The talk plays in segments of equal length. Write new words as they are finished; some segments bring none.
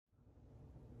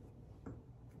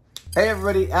Hey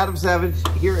everybody, Adam Savage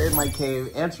here in my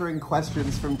cave answering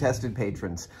questions from tested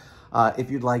patrons. If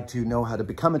you'd like to know how to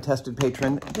become a tested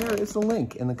patron, there is a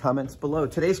link in the comments below.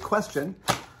 Today's question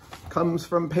comes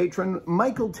from patron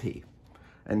Michael T.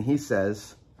 And he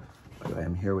says,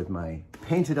 I'm here with my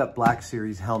painted up Black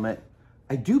Series helmet.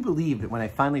 I do believe that when I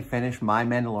finally finish my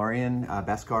Mandalorian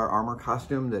Beskar armor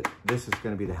costume, that this is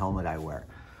going to be the helmet I wear.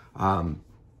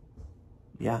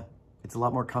 Yeah. It's a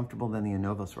lot more comfortable than the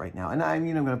Anovos right now. And I'm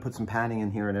going to put some padding in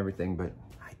here and everything, but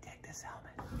I dig this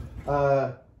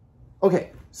helmet. Okay,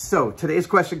 so today's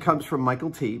question comes from Michael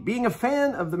T. Being a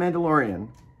fan of The Mandalorian,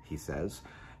 he says,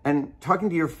 and talking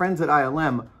to your friends at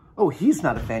ILM, oh, he's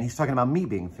not a fan, he's talking about me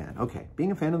being a fan. Okay,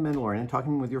 being a fan of The Mandalorian and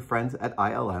talking with your friends at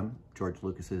ILM, George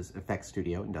Lucas's effects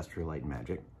studio, Industrial Light and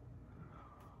Magic.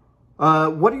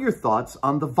 What are your thoughts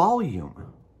on the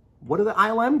volume? What are the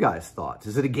ILM guys' thoughts?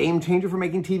 Is it a game changer for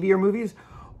making TV or movies?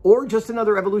 Or just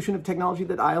another evolution of technology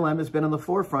that ILM has been on the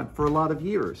forefront for a lot of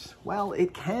years? Well,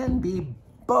 it can be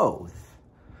both.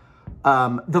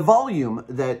 The volume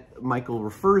that Michael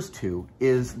refers to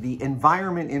is the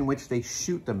environment in which they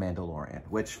shoot The Mandalorian,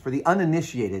 which for the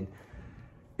uninitiated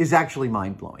is actually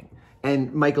mind-blowing.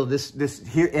 And Michael,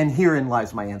 herein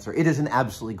lies my answer. It is an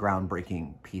absolutely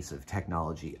groundbreaking piece of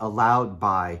technology allowed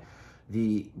by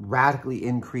the radically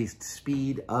increased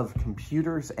speed of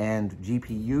computers and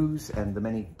GPUs and the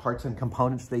many parts and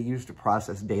components they use to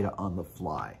process data on the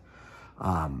fly.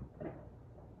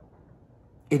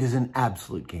 It is an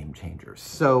absolute game changer.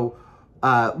 So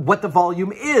what the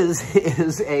volume is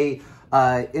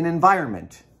an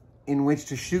environment in which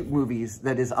to shoot movies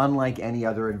that is unlike any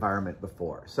other environment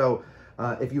before. So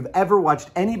if you've ever watched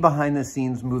any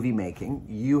behind-the-scenes movie making,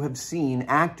 you have seen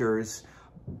actors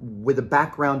with a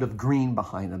background of green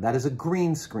behind them. That is a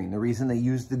green screen. The reason they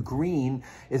use the green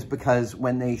is because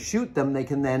when they shoot them, they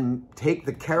can then take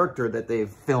the character that they've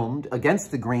filmed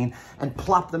against the green and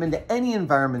plop them into any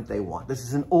environment they want. This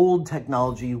is an old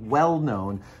technology,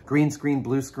 well-known. Green screen,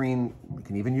 blue screen, we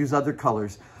can even use other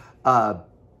colors.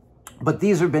 But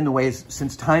these have been the ways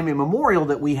since time immemorial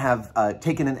that we have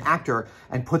taken an actor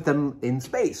and put them in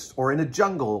space or in a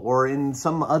jungle or in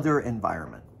some other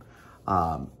environment.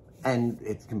 And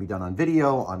it can be done on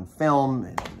video, on film,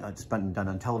 and it's been done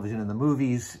on television in the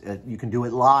movies. You can do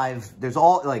it live. There's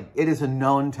all, it is a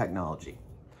known technology.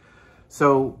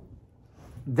 So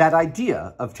that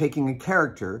idea of taking a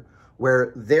character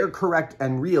where they're correct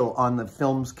and real on the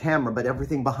film's camera, but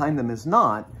everything behind them is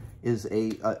not, is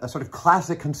a sort of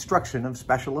classic construction of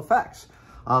special effects.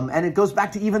 And it goes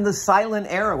back to even the silent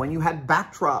era when you had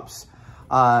backdrops.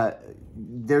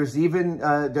 There's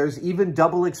even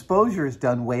double exposures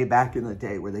done way back in the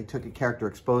day where they took a character,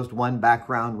 exposed one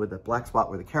background with a black spot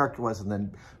where the character was, and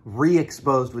then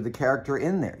re-exposed with the character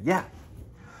in there. Yeah.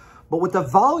 But what the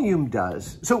volume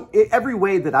does, so every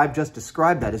way that I've just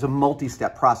described that is a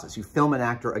multi-step process. You film an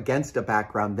actor against a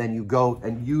background, then you go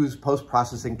and use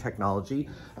post-processing technology.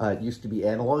 It used to be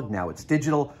analog, now it's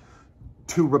digital,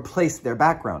 to replace their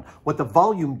background. What the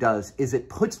volume does is it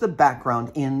puts the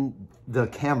background in the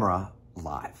camera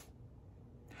live.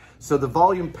 So the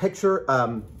volume picture,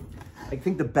 I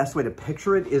think the best way to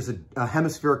picture it is a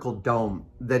hemispherical dome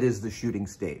that is the shooting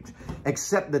stage.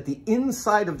 Except that the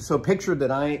inside of, so picture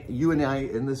that you and I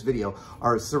in this video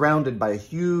are surrounded by a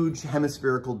huge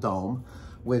hemispherical dome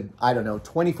with, I don't know,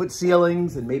 20-foot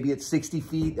ceilings and maybe it's 60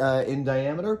 feet in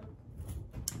diameter.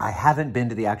 I haven't been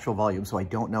to the actual volume, so I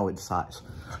don't know its size.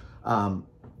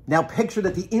 Now picture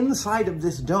that the inside of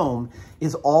this dome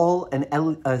is all an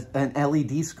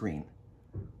LED screen,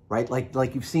 right?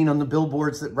 Like you've seen on the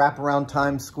billboards that wrap around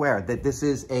Times Square, that this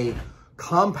is a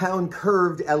compound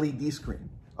curved LED screen.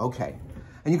 Okay.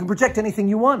 And you can project anything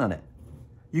you want on it.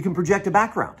 You can project a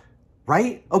background,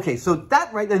 right? Okay, so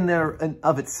that right in there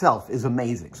of itself is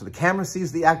amazing. So the camera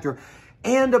sees the actor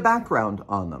and a background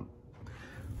on them,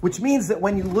 which means that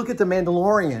when you look at the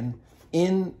Mandalorian,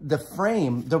 in the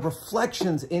frame, the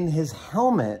reflections in his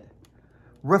helmet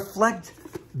reflect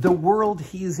the world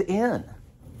he's in.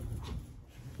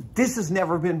 This has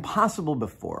never been possible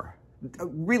before.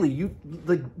 Really,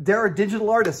 there are digital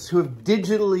artists who have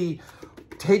digitally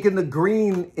taken the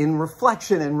green in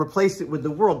reflection and replaced it with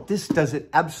the world. This does it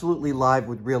absolutely live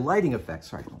with real lighting effects.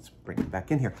 Sorry, let's bring it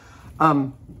back in here.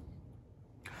 But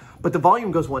the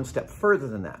volume goes one step further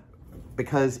than that,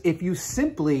 because if you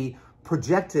simply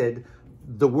projected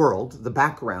the world, the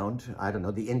background, I don't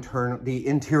know, the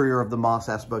interior of the Mos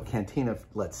Espa Cantina,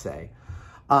 let's say,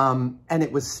 and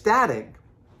it was static,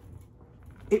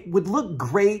 it would look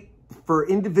great for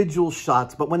individual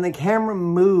shots, but when the camera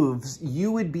moves,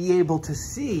 you would be able to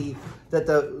see that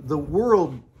the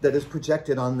world that is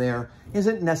projected on there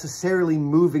isn't necessarily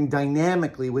moving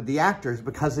dynamically with the actors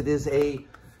because it is a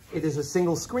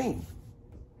single screen.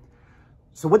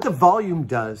 So what the volume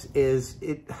does is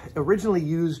it originally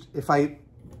used,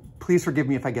 please forgive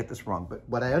me if I get this wrong, but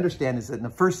what I understand is that in the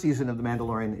first season of The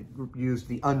Mandalorian, it used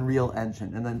the Unreal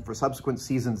Engine. And then for subsequent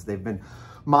seasons, they've been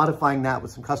modifying that with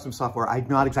some custom software. I'm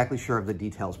not exactly sure of the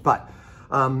details, but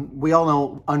we all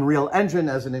know Unreal Engine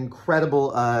as an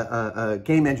incredible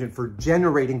game engine for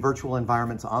generating virtual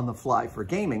environments on the fly for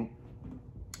gaming.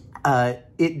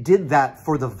 It did that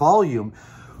for the volume,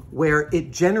 where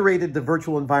it generated the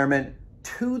virtual environment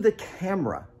to the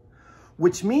camera,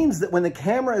 which means that when the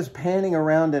camera is panning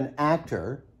around an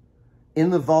actor in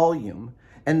the volume,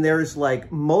 and there's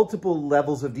like multiple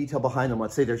levels of detail behind them,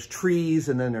 let's say there's trees,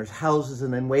 and then there's houses,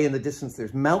 and then way in the distance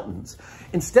there's mountains.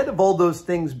 Instead of all those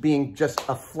things being just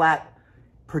a flat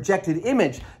projected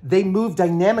image, they move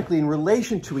dynamically in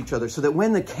relation to each other, so that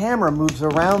when the camera moves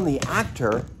around the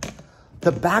actor,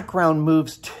 the background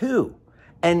moves too.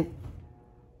 And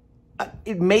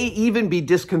it may even be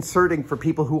disconcerting for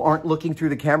people who aren't looking through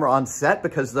the camera on set,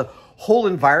 because the whole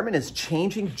environment is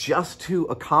changing just to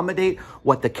accommodate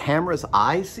what the camera's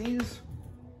eye sees.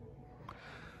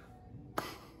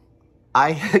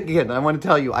 Again, I want to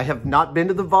tell you, I have not been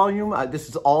to the volume. This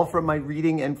is all from my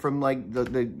reading and from like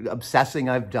the obsessing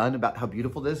I've done about how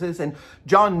beautiful this is. And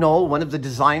John Knoll, one of the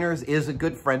designers, is a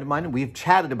good friend of mine, and we've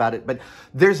chatted about it. But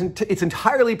it's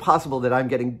entirely possible that I'm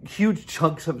getting huge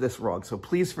chunks of this wrong. So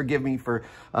please forgive me for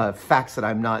facts that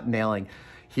I'm not nailing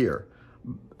here.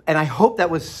 And I hope that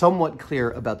was somewhat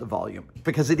clear about the volume,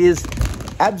 because it is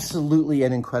absolutely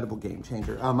an incredible game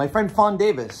changer. My friend Fawn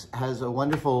Davis has a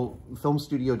wonderful film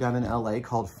studio down in LA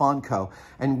called Fawnco,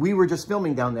 and we were just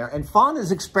filming down there, and Fawn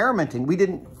is experimenting. We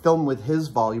didn't film with his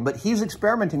volume, but he's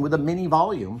experimenting with a mini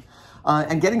volume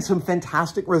and getting some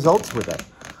fantastic results with it.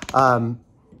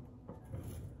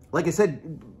 Like I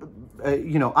said,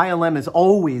 you know, ILM is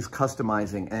always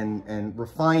customizing and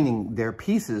refining their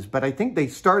pieces, but I think they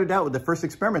started out with the first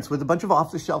experiments with a bunch of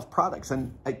off-the-shelf products,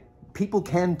 and people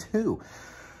can too.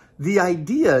 The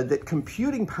idea that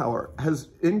computing power has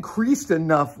increased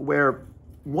enough where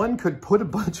one could put a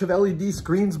bunch of LED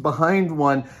screens behind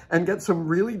one and get some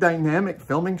really dynamic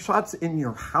filming shots in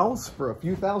your house for a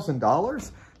few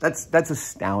 $1,000s, that's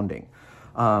astounding.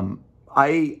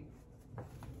 I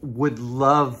would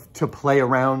love to play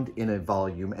around in a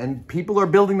volume, and people are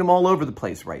building them all over the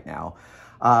place right now.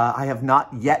 I have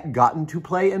not yet gotten to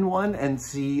play in one and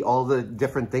see all the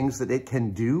different things that it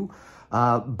can do.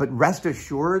 But rest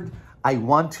assured, I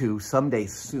want to someday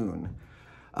soon.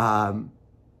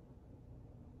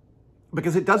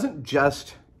 Because it doesn't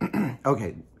just,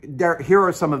 okay, here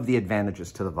are some of the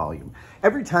advantages to the volume.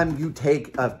 Every time you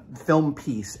take a film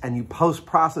piece and you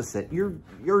post-process it,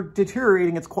 you're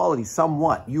deteriorating its quality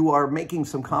somewhat. You are making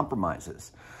some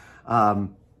compromises.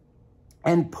 And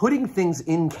putting things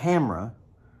in camera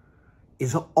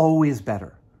is always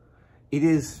better. It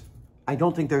is, I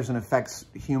don't think there's an effects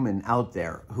human out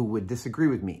there who would disagree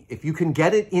with me. If you can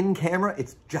get it in camera,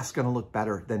 it's just gonna look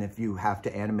better than if you have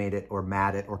to animate it or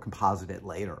mat it or composite it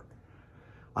later.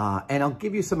 And I'll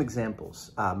give you some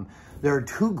examples. There are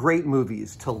two great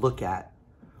movies to look at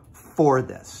for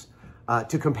this,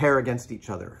 to compare against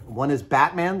each other. One is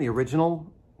Batman, the original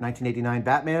 1989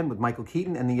 Batman with Michael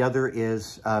Keaton, and the other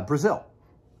is Brazil.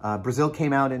 Brazil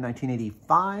came out in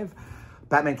 1985.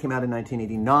 Batman came out in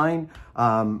 1989.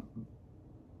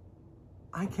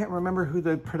 I can't remember who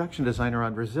the production designer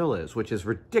on Brazil is, which is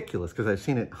ridiculous because I've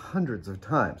seen it hundreds of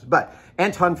times. But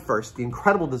Anton Furst, the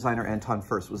incredible designer Anton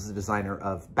Furst, was the designer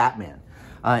of Batman.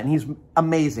 And he's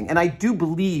amazing. And I do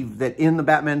believe that in the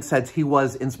Batman sets, he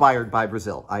was inspired by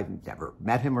Brazil. I've never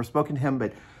met him or spoken to him,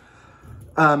 but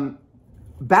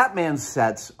Batman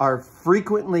sets are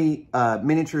frequently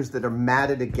miniatures that are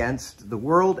matted against the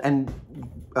world, and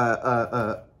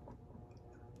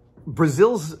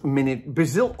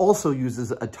Brazil also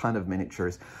uses a ton of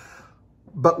miniatures,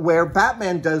 but where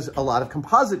Batman does a lot of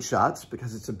composite shots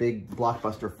because it's a big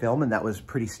blockbuster film, and that was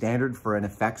pretty standard for an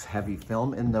effects-heavy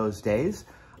film in those days,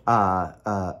 in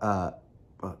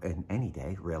any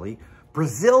day, really.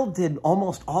 Brazil did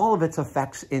almost all of its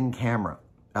effects in camera,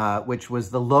 which was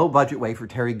the low-budget way for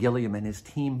Terry Gilliam and his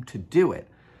team to do it.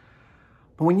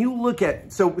 But when you look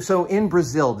at, so in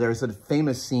Brazil, there's a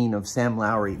famous scene of Sam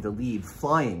Lowry, the lead,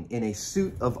 flying in a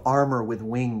suit of armor with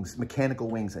wings, mechanical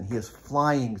wings, and he is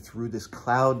flying through this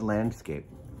cloud landscape.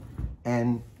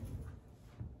 And,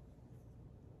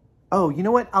 oh, you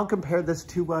know what? I'll compare this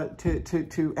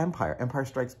to Empire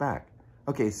Strikes Back.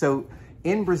 Okay, so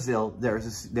In Brazil, there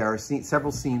are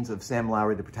several scenes of Sam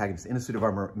Lowry, the protagonist, in a suit of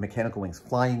armor, mechanical wings,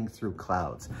 flying through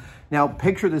clouds. Now,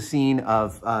 picture the scene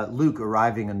of Luke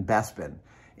arriving in Bespin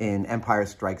in Empire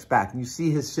Strikes Back, and you see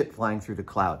his ship flying through the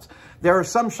clouds. There are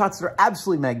some shots that are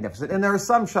absolutely magnificent, and there are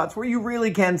some shots where you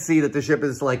really can see that the ship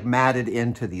is like matted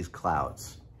into these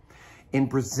clouds. In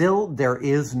Brazil, there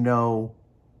is no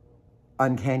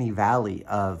uncanny valley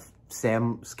of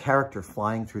Sam's character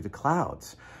flying through the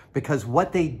clouds. Because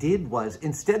what they did was,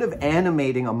 instead of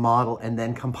animating a model and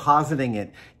then compositing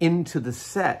it into the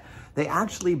set, they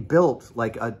actually built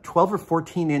like a 12 or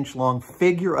 14 inch long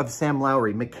figure of Sam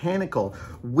Lowry, mechanical,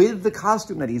 with the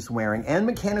costume that he's wearing and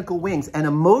mechanical wings and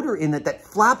a motor in it that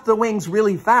flapped the wings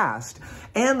really fast.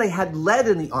 And they had lead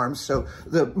in the arms, so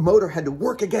the motor had to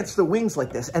work against the wings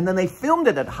like this. And then they filmed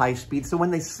it at high speed, so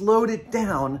when they slowed it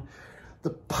down, the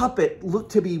puppet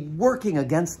looked to be working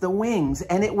against the wings,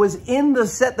 and it was in the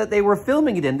set that they were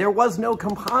filming it in. There was no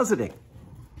compositing.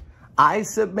 I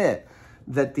submit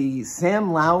that the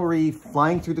Sam Lowry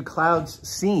flying through the clouds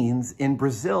scenes in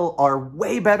Brazil are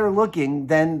way better looking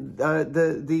than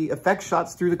the effect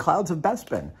shots through the clouds of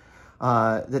Bespin.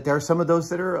 That there are some of those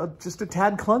that are just a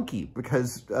tad clunky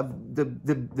because of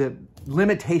the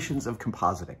limitations of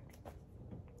compositing.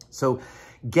 So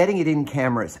getting it in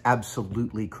camera is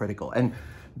absolutely critical. And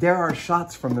there are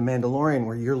shots from The Mandalorian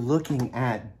where you're looking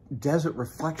at desert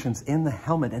reflections in the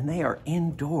helmet and they are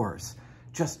indoors.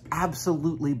 Just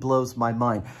absolutely blows my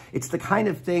mind. It's the kind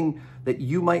of thing that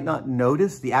you might not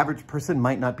notice. The average person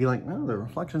might not be like, no, the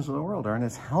reflections of the world are in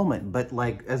his helmet. But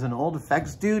like, as an old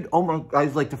effects dude, I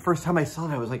was like, the first time I saw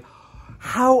it, I was like,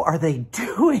 how are they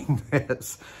doing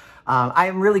this? I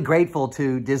am really grateful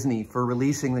to Disney for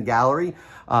releasing the gallery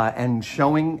and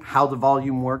showing how the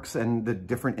volume works and the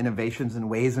different innovations and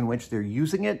ways in which they're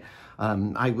using it.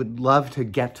 I would love to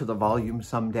get to the volume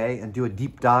someday and do a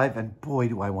deep dive, and boy,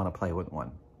 do I want to play with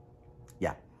one.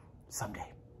 Yeah,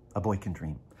 someday. A boy can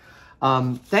dream.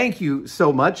 Thank you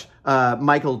so much,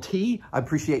 Michael T. I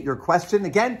appreciate your question.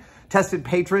 Again, tested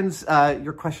patrons,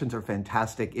 your questions are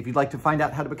fantastic. If you'd like to find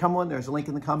out how to become one, there's a link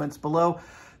in the comments below.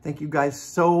 Thank you guys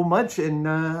so much, and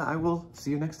I will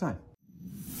see you next time.